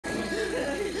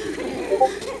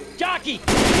jockey!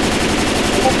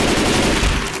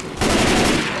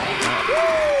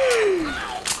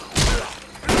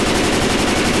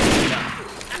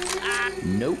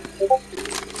 Nope.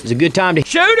 It's a good time to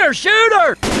shoot her! Shoot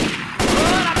her!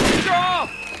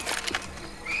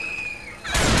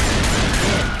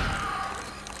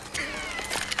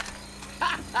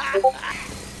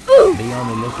 Be on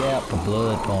the lookout for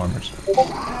blood farmers.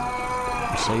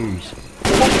 I'm serious.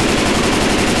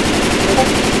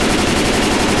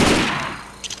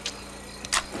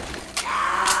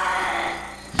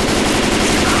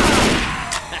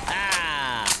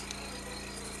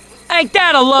 Ain't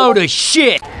that a load of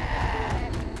shit?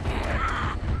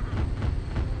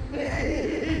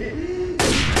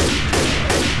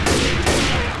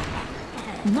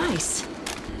 Nice.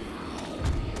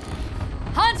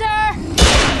 Hunter!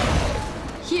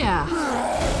 Yeah.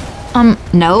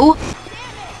 No.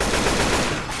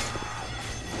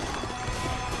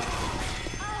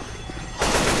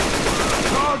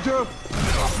 Charger!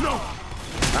 No!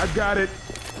 I got it.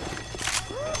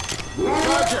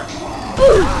 Charger!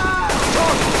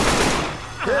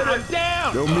 I'm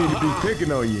down! Don't mean to be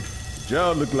picking on you.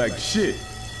 Y'all look like shit.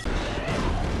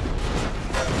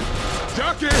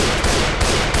 Jockey!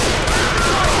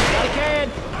 I can!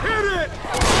 Hit it!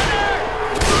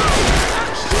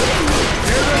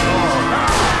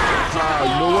 You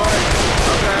know what?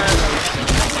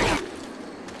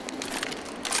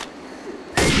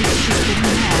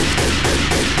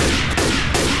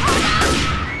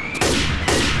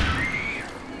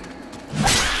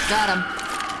 Got him.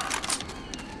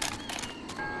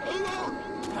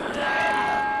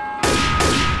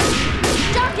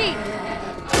 Jockey!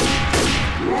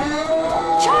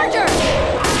 Charger!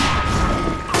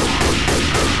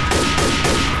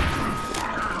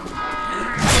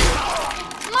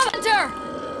 Hunter!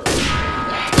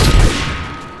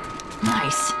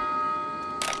 Nice.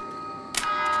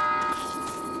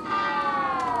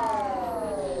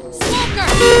 Smoker!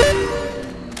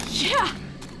 Yeah!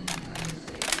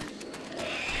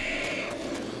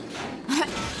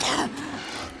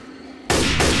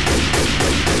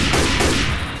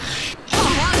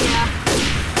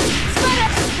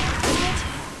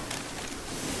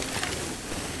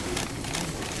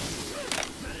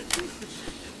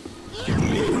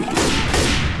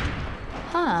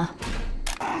 Huh.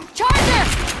 Charger!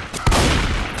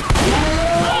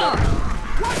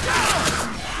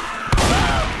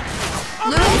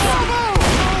 Lewis!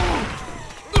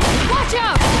 Watch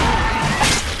out!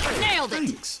 Nailed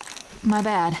it! My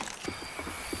bad.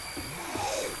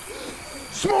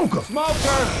 Smoker!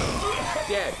 Smoker!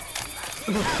 Dead.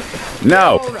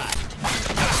 No! All right.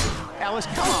 Alice,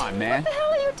 come on, man. What the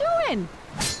hell are you doing?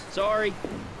 Sorry.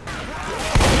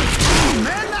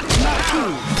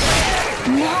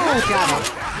 No, got it.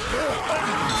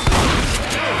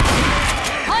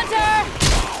 Hunter!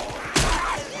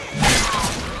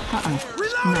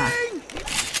 Reloading!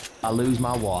 I lose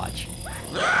my watch.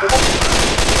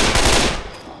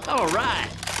 All right.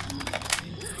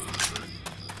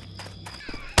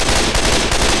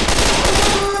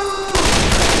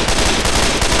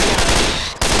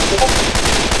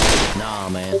 Nah,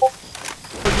 man.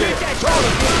 Get that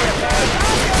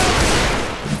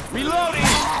reloading!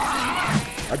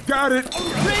 I got it!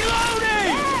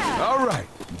 Reloading! All right,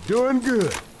 you're doing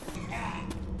good.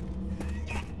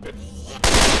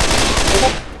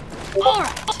 All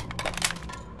right.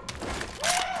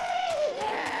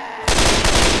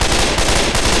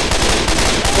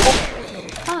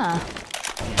 Huh.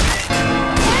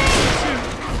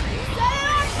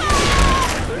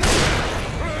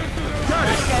 Got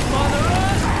it!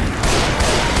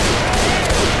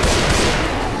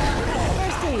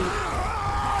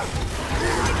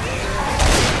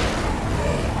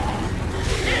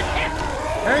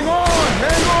 Hang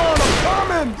on, I'm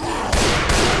coming!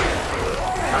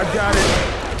 I got it.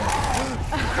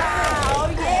 Oh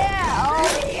yeah! Oh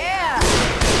yeah!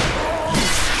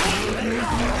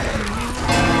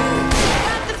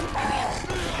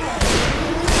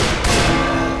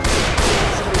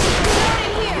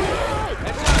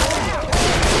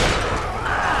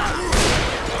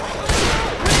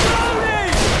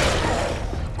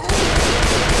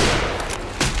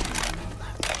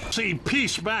 See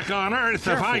peace back on Earth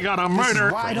if I got a murder.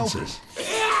 Francis.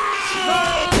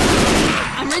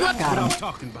 I'm ready. Got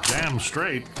him. Damn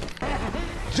straight.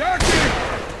 Jockey!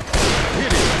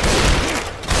 Hit it!